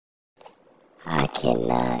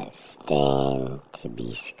cannot stand to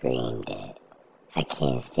be screamed at. I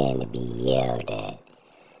can't stand to be yelled at.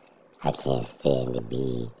 I can't stand to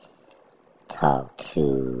be talked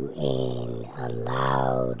to in a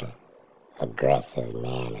loud, aggressive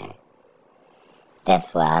manner.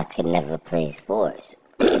 That's why I could never play sports.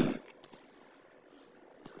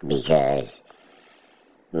 Because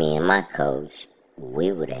me and my coach,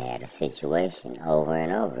 we would have had a situation over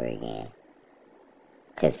and over again.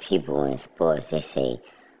 Because people in sports, they say,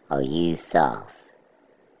 oh, you soft.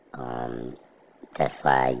 That's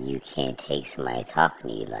why you can't take somebody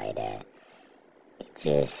talking to you like that.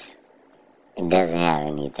 It doesn't have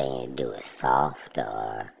anything to do with soft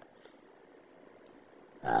or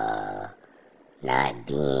not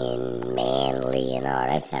being manly and all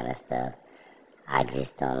that kind of stuff. I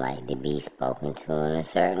just don't like to be spoken to in a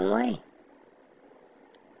certain way.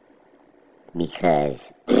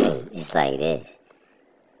 Because it's like this.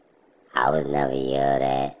 I was never yelled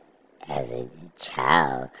at as a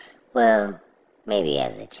child. Well, maybe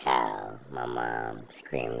as a child, my mom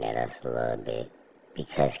screamed at us a little bit.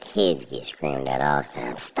 Because kids get screamed at all the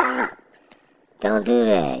time. Stop! Don't do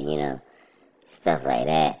that, stuff like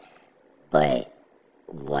that. But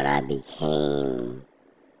when I became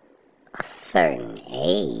a certain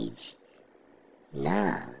age,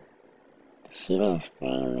 nah, she didn't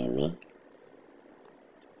scream at me.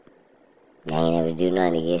 I ain't never do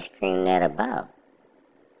nothing to get screamed at about.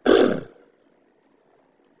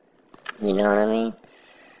 You know what I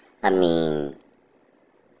mean?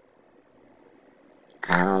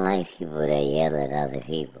 I don't like people that yell at other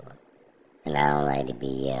people. And I don't like to be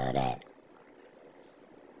yelled at.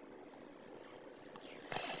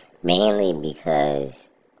 Mainly because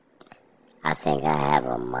I think I have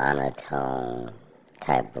a monotone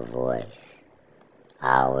type of voice.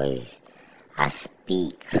 I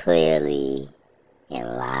speak clearly and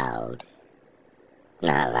loud.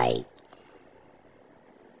 Not like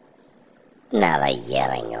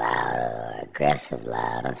yelling loud or aggressive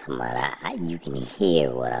loud. I'm talking about you can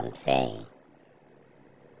hear what I'm saying.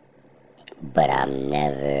 But I'm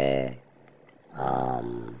never,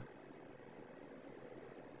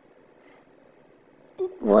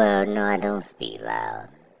 well, no, I don't speak loud.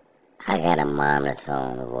 I got a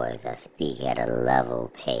monotone voice. I speak at a level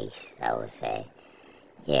pace, I would say.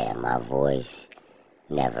 Yeah, my voice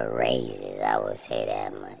never raises, I would say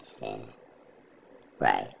that much then.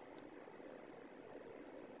 Right.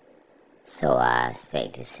 So I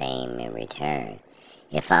expect the same in return.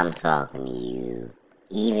 If I'm talking to you,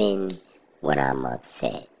 even when I'm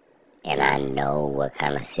upset, and I know what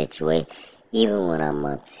kind of situation, even when I'm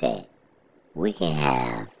upset, we can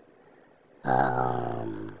have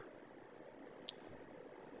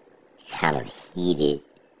kind of heated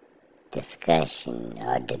discussion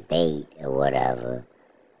or debate or whatever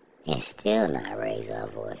and still not raise our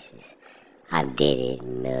voices. I did it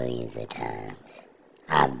millions of times.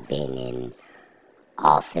 I've been in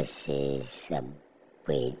offices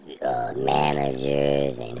with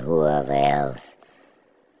managers and whoever else,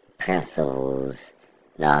 principals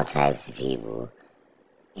and all types of people,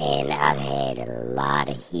 and I've had a lot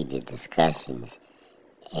of heated discussions,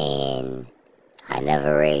 and I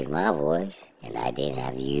never raised my voice, and I didn't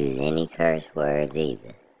have to use any curse words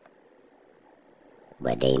either.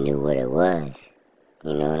 But they knew what it was.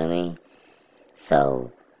 You know what I mean?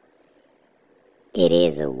 So, it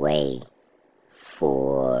is a way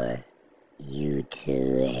for you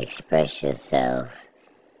to express yourself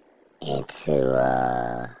and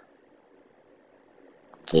to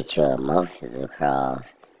get your emotions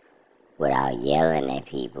across without yelling at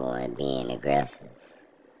people and being aggressive.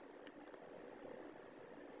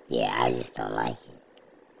 Yeah, I just don't like it.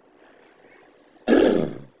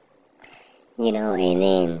 And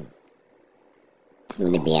then,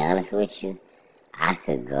 to be honest with you, I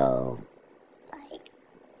could go like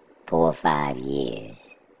 4 or 5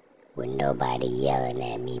 years with nobody yelling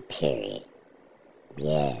at me, period.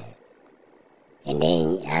 Yeah. And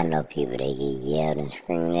then I know people that get yelled and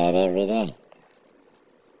screamed at every day.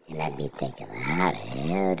 And I be thinking, how the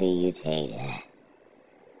hell do you take that?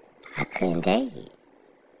 I couldn't take it.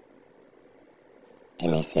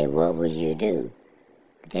 And they say, what would you do?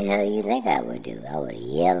 What the hell you think I would do? I would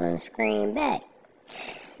yell and scream back.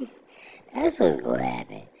 That's what's going to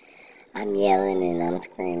happen. I'm yelling and I'm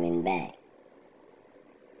screaming back.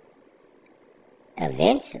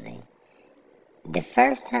 Eventually, the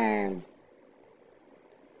first time,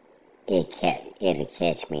 it'll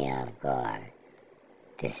catch me off guard.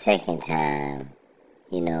 The second time,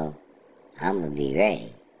 I'm going to be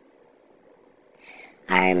ready.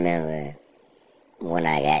 I remember when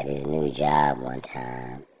I got this new job one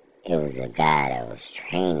time, it was a guy that was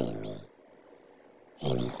training me.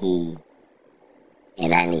 And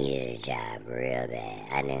I needed a job real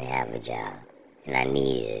bad. I didn't have a job, and I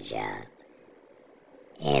needed a job.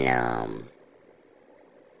 And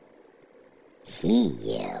he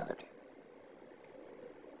yelled.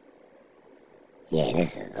 Yeah,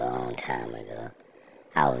 this is a long time ago.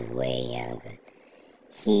 I was way younger.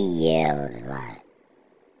 He yelled a lot.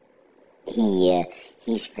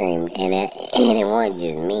 He screamed, and it wasn't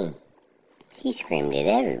just me. He screamed at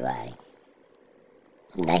everybody.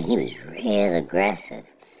 Like, he was real aggressive.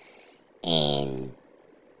 And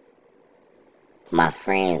my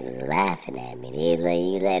friends was laughing at me. They like,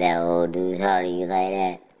 you let that old dude talk to you like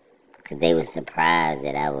that? Because they were surprised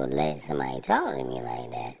that I would let somebody talk to me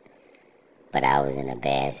like that. But I was in a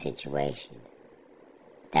bad situation.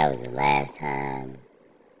 That was the last time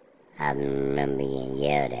I remember getting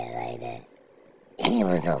yelled at like that. And it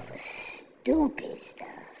was over stupid stuff.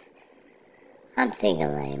 I'm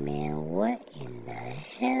thinking like, man, what in the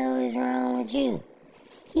hell is wrong with you?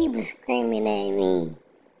 He was screaming at me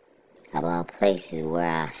about places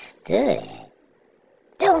where I stood at.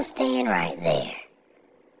 Don't stand right there.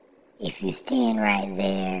 If you stand right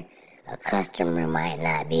there, a customer might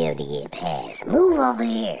not be able to get past. Move over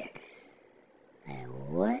here. Like,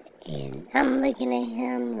 what in... I'm looking at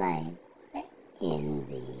him like, what in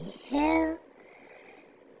the hell?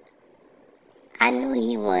 I knew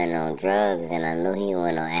he wasn't on drugs, and I knew he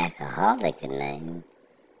wasn't on alcoholic or nothing.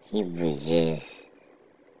 He was just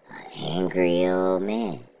an angry old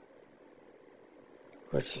man.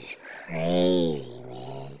 Which is crazy,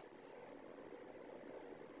 man.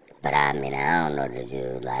 But I mean, I don't know to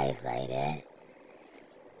do life like that.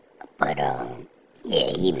 But, yeah,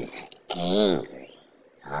 he was angry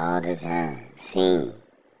all the time. Seen.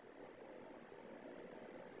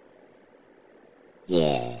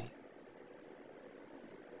 Yeah.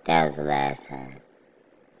 That was the last time.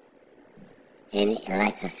 And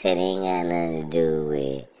like I said, it ain't got nothing to do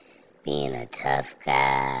with being a tough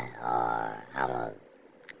guy or I'm gonna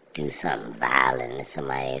do something violent to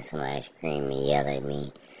somebody scream and yell at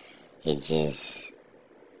me. It just,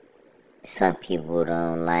 some people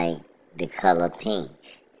don't like the color pink.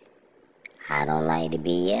 I don't like to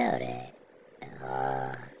be yelled at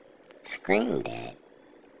or screamed at.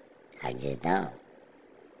 I just don't.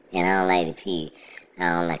 And I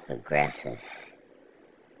don't like aggressive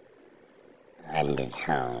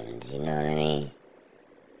undertones, you know what I mean?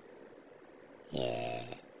 Yeah.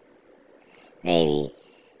 Maybe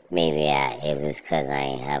it was because I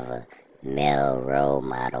ain't have a male role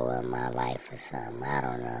model in my life or something. I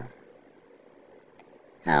don't know.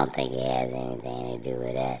 I don't think it has anything to do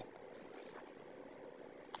with that.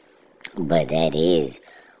 But that is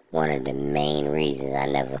one of the main reasons I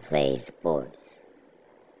never played sports.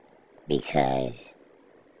 Because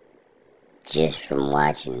just from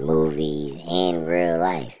watching movies and real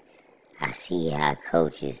life, I see how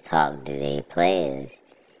coaches talk to their players,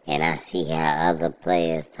 and I see how other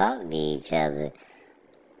players talk to each other.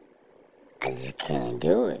 I just couldn't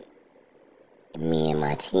do it. Me and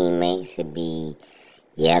my teammates would be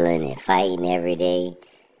yelling and fighting every day.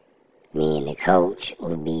 Me and the coach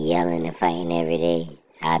would be yelling and fighting every day.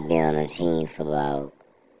 I'd be on a team for about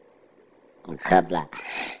a couple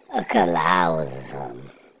of hours or something.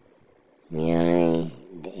 You know what I mean?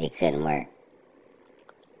 It couldn't work.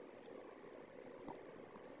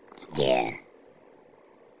 Yeah.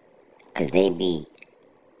 Because they be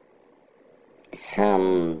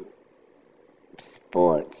some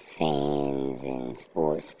sports fans and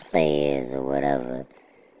sports players or whatever,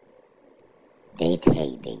 they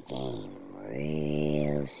take the game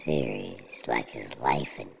real serious, like it's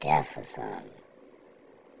life or death or something.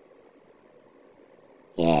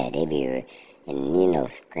 Yeah, they be, and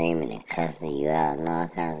screaming and cussing you out and all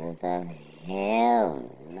kinds of stuff.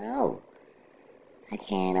 Hell no. I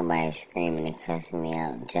can't have nobody screaming and cussing me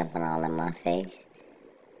out and jumping all in my face.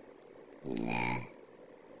 Nah.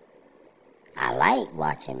 I like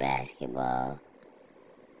watching basketball,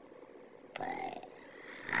 but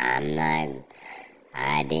I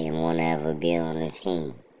didn't want to ever be on a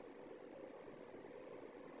team.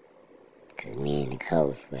 Because me and the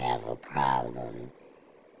coach would have a problem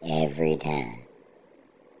every time.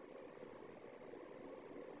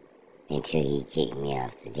 Until he kicked me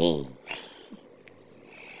off the team.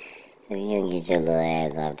 If you don't get your little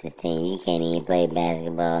ass off this team, you can't even play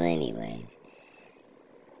basketball anyways.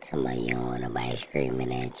 Somebody, you don't want nobody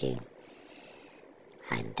screaming at you.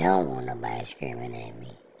 I don't want nobody screaming at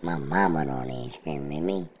me. My mama don't even scream at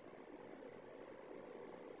me.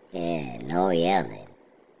 Yeah, no yelling.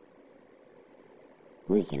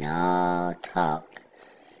 We can all talk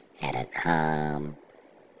at a calm,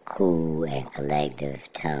 cool, and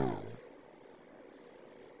collective tone.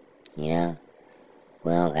 You know?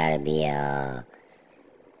 We don't gotta be all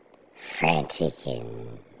frantic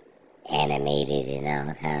and animated and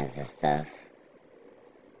all kinds of stuff.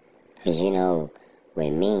 Cause you know,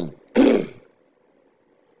 with me, I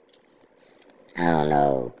don't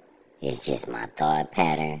know, it's just my thought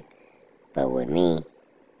pattern, but with me,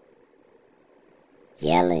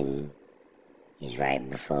 yelling is right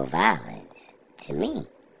before violence, to me.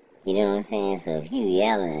 You know what I'm saying? So if you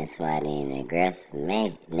yelling at somebody in an aggressive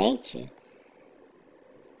nature,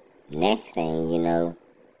 next thing you know,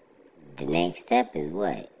 the next step is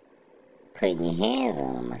what? Putting your hands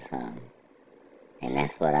on them or something. And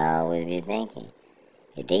that's what I always be thinking.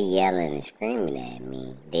 If they yelling and screaming at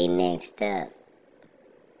me, they next step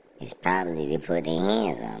is probably to put their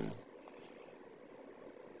hands on me.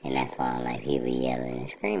 And that's why I don't like people yelling and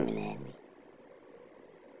screaming at me.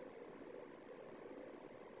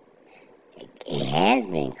 It has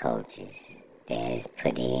been coaches that has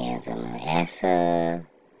put their hands on them. That's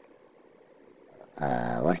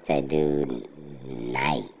what's that dude?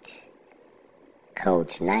 Knight.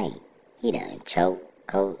 Coach Knight. He done choked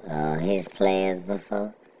his players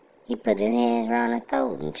before. He put his hands around their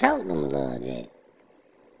throat and choked them a little bit.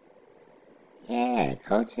 Yeah,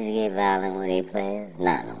 coaches get violent with their players.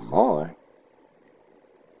 Not no more.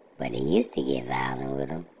 But they used to get violent with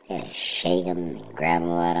them. They'd shake them and grab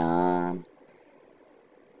them by the arm.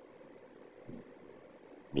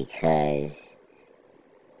 Because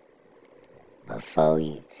before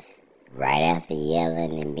you, right after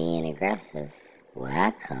yelling and being aggressive, where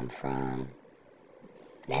I come from,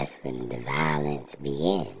 that's when the violence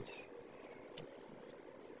begins.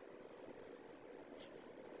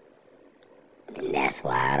 And that's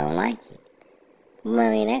why I don't like it. I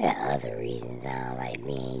mean, I got other reasons I don't like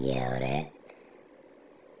being yelled at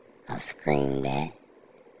or screamed at.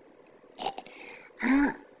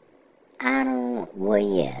 I don't, well,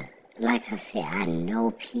 yeah. Like I said, I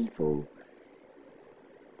know people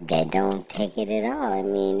that don't take it at all. I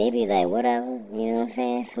mean, they be like, whatever, you know what I'm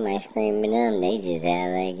saying? Somebody screaming at them, they just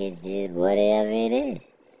act like it's just whatever it is.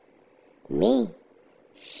 Me,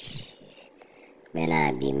 man,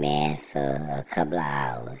 I'd be mad for a couple of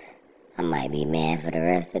hours. I might be mad for the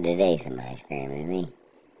rest of the day, somebody screaming at me.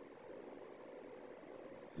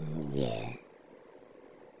 Yeah.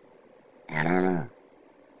 I don't know.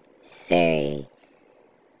 It's very,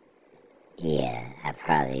 yeah, I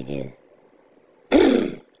probably do.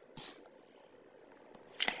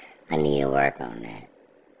 I need to work on that.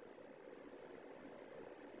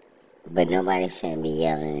 But nobody shouldn't be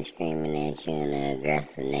yelling and screaming at you in an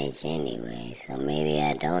aggressive nature anyway, so maybe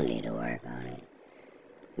I don't need to work on it.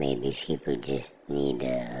 Maybe people just need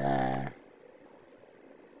to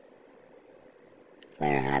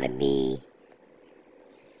learn how to be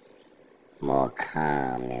more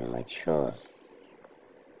calm and mature.